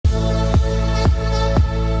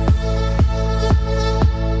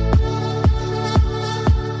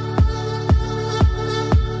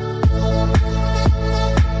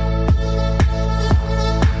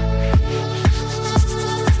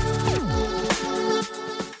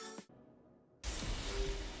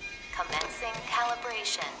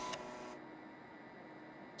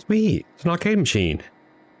Sweet. It's an arcade machine.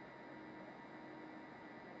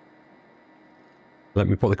 Let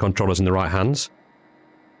me put the controllers in the right hands.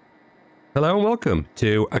 Hello and welcome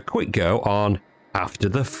to a quick go on After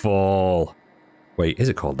the Fall. Wait, is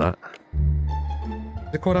it called that?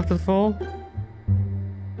 Is it called After the Fall?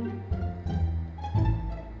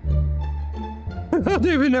 I don't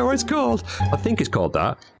even know what it's called. I think it's called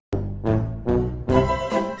that.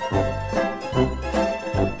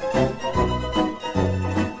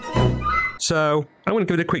 So, I'm going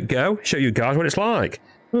to give it a quick go, show you guys what it's like.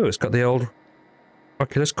 Oh, it's got the old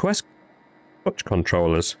Oculus Quest touch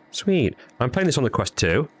controllers. Sweet. I'm playing this on the Quest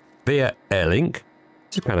 2 via Airlink.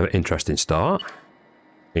 It's a kind of an interesting start.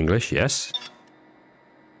 English, yes.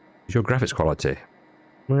 Is your graphics quality?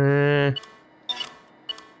 You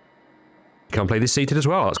can play this seated as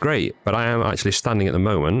well, that's great. But I am actually standing at the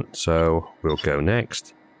moment, so we'll go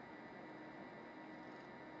next.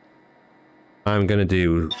 I'm going to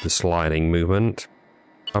do the sliding movement.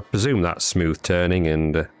 I presume that's smooth turning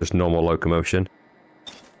and just normal locomotion.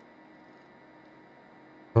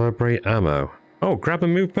 Vibrate ammo. Oh, grab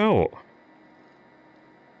and move belt. I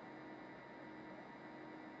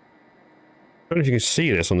don't know if you can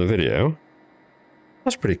see this on the video.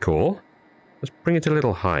 That's pretty cool. Let's bring it a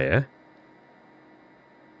little higher.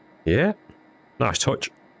 Yeah. Nice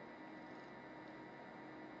touch.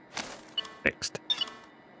 Next.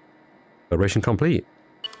 Calibration complete.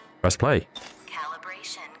 Press play.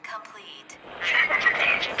 Calibration complete.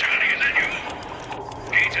 Johnny, is that you?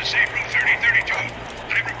 Gates is safe room 3032.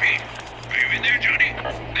 I repeat, are you in there, Johnny?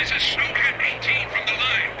 This is Snowcat 18 from the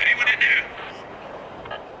line. Anyone in there?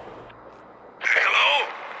 Hello?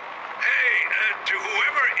 Hey, to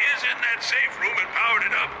whoever is in that safe room and powered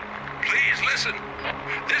it up, please listen.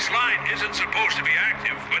 This line isn't supposed to be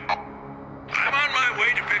active, but I'm on my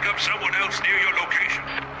way to pick up someone else near your location.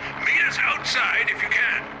 Meet us outside if you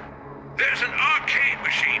can. There's an arcade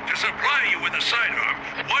machine to supply you with a sidearm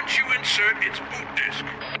once you insert its boot disc.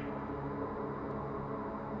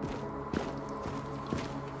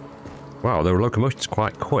 Wow, the locomotion's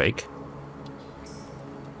quite quick.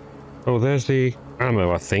 Oh, there's the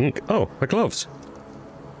ammo, I think. Oh, the gloves.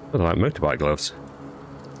 They're like motorbike gloves.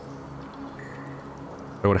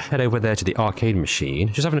 I want to head over there to the arcade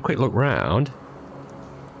machine. Just having a quick look round.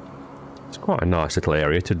 It's quite a nice little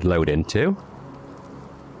area to load into.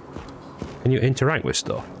 Can you interact with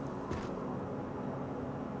stuff?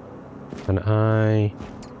 Can I...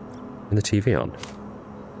 turn the TV on?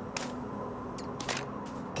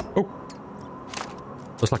 Oh!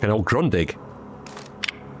 Looks like an old Grundig.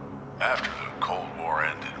 After the Cold War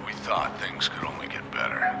ended, we thought things could only get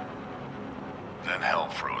better. Then hell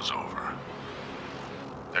froze over.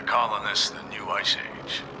 They're calling this the New Ice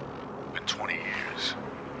Age. Been 20 years.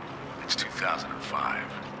 It's 2005.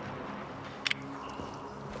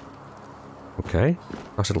 Okay,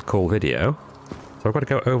 nice little cool video. So I've got to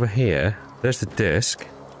go over here. There's the disc.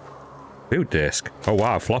 Boot disc. Oh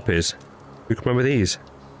wow, floppies. Who can remember these?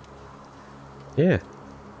 Yeah.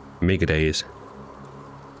 Amiga days.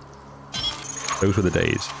 Those were the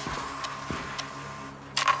days.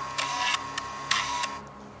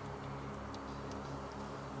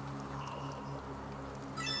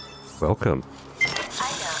 Welcome. Item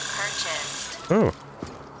purchased. Oh.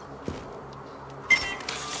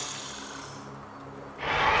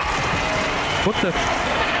 What the? I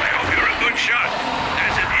hope you're a good shot.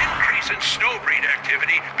 There's an increase in snowbreed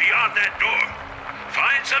activity beyond that door.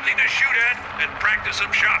 Find something to shoot at and practice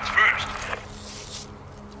some shots first.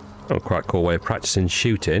 Oh, quite a cool way of practicing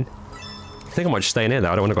shooting. I think I might just stay in here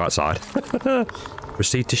though, I don't want to go outside.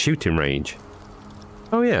 Proceed to shooting range.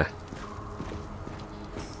 Oh yeah.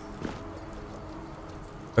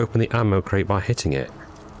 Open the ammo crate by hitting it.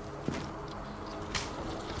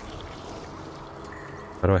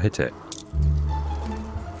 How do I hit it?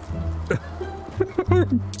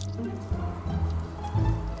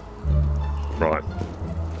 Right.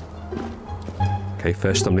 Okay,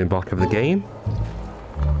 first stumbling block of the game.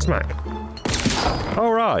 Smack.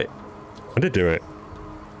 All right. I did do it.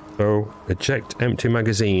 So, eject empty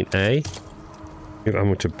magazine A. Give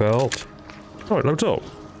ammo to belt. Oh, it loads up.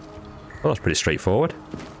 Well, that's pretty straightforward.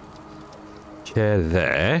 Chair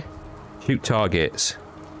there. Shoot targets.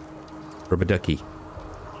 Rubber ducky.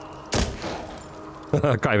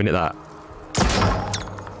 I can't even hit that.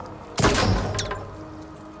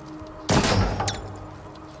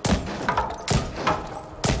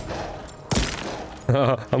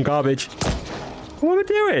 I'm garbage. What am I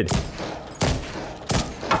doing?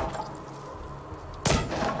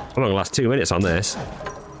 I'm gonna last 2 minutes on this.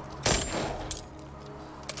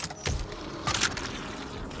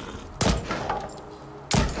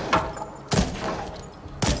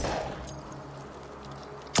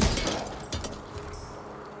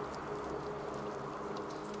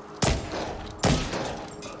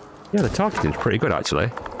 Yeah, the targeting's pretty good, actually.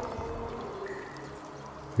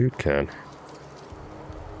 Who can?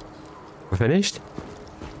 We're finished?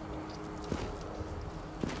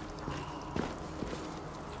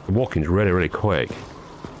 The walking's really, really quick.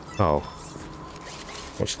 Oh.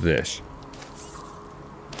 What's this?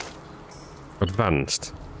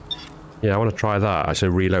 Advanced. Yeah, I want to try that. Actually,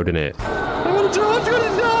 reloading it. I'm gonna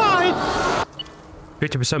die!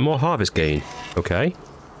 50% more harvest gain. Okay.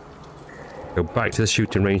 Go back to the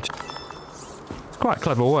shooting range. It's quite a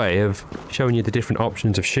clever way of showing you the different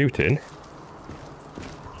options of shooting.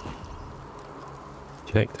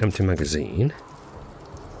 Checked empty magazine.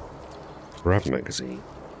 Grab magazine.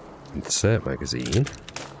 Insert magazine.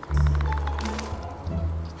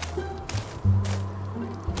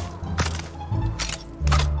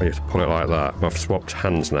 I have to pull it like that. I've swapped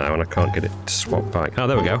hands now and I can't get it to swap back. Oh,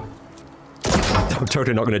 there we go. I'm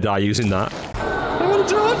totally not going to die using that. I'm going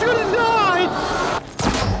to die!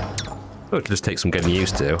 Oh, it just takes some getting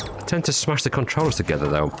used to. I tend to smash the controllers together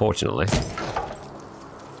though, unfortunately.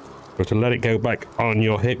 So to let it go back on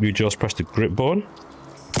your hip, you just press the grip button.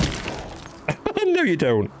 No, you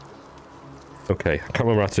don't. Okay, I can't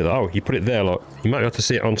remember how to do that. Oh, you put it there, look. You might be able to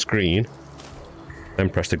see it on screen. Then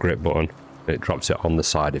press the grip button. And it drops it on the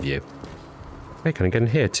side of you. Hey, can I get in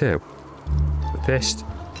here too? The fist.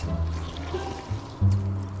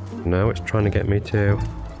 No, it's trying to get me to...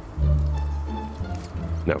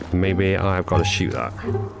 No, maybe I've got to shoot that.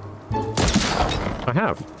 I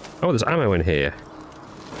have. Oh, there's ammo in here.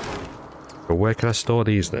 But where can I store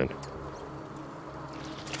these then?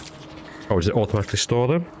 Oh, does it automatically store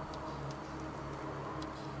them?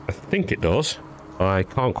 I think it does. I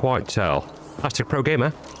can't quite tell. Plastic Pro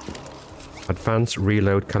Gamer. Advanced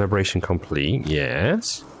reload calibration complete.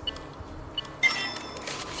 Yes.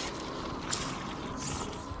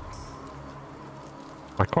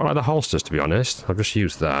 I quite like the holsters, to be honest. I'll just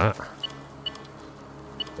use that.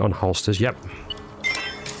 On holsters, yep.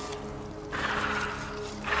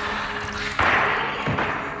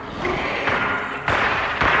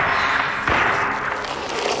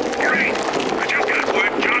 Great! I just got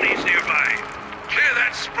word Johnny's nearby. Clear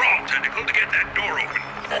that sprawl tentacle to get that door open.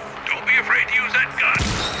 Don't be afraid to use that gun.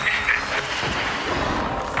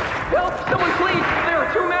 Help! Someone please! There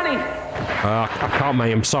are too many! I can't,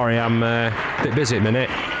 mate. I'm sorry. I'm a bit busy at the minute.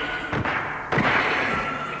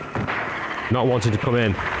 Not wanting to come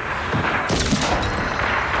in.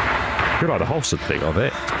 I feel like the holster thing of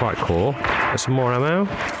it. It's quite cool. Got some more ammo.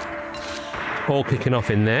 All kicking off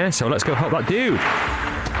in there. So let's go help that dude.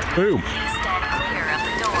 Boom. Stand clear of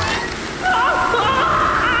the door.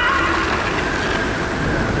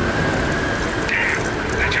 Damn!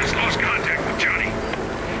 I just lost contact with Johnny.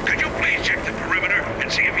 Could you please check the perimeter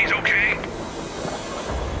and see if he's okay?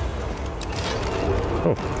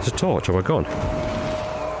 Oh, there's a torch. Oh, we're gone.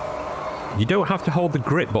 You don't have to hold the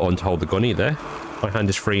grip button to hold the gun either. My hand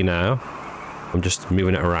is free now. I'm just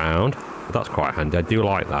moving it around. But that's quite handy. I do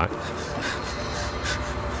like that.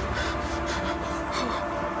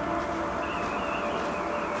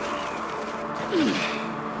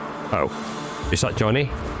 Oh. Is that Johnny?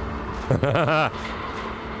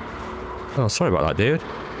 Oh, sorry about that, dude.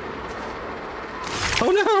 Oh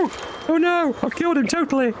no! Oh no! I've killed him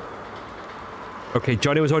totally! Okay,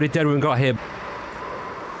 Johnny was already dead when we got here.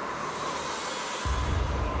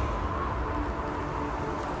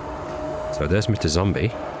 So there's Mr.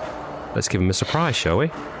 Zombie. Let's give him a surprise, shall we?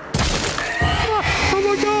 Ah, oh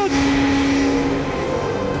my god!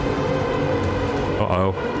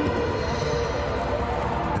 Uh-oh.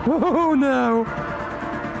 Oh no!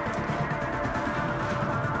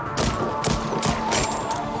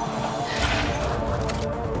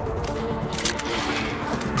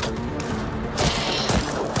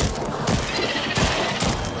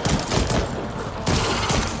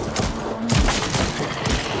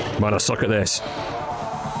 Man, I suck at this.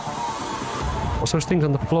 What's those things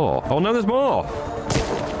on the floor? Oh no, there's more!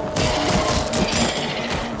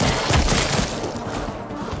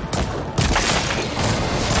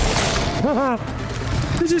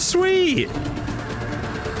 This is sweet!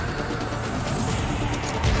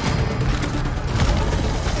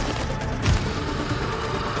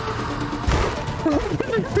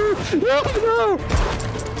 No!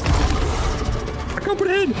 I can't put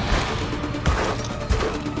it in!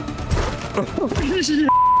 Oh, shit.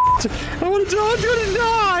 I want to die! I'm gonna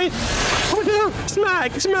die! Oh no!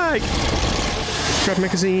 Smack! Smack! Grab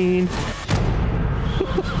magazine.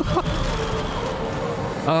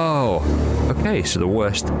 Oh, okay, so the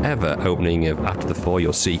worst ever opening of After the Fall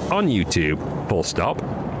you'll see on YouTube. Full stop.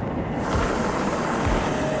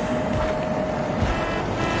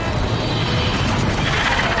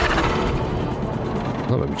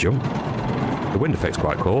 That made me jump. The wind effect's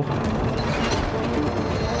quite cool.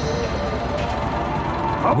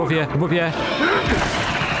 Above you, above you.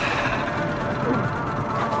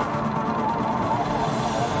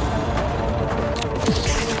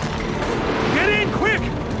 Get in, quick!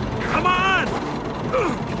 Come on!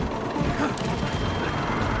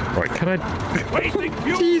 Right, can I... Wasting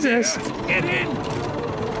fuel! Jesus! Get in!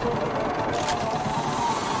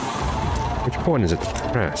 Which point is it to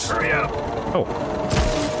press? Hurry up! Oh.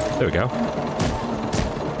 There we go.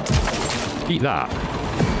 Eat that.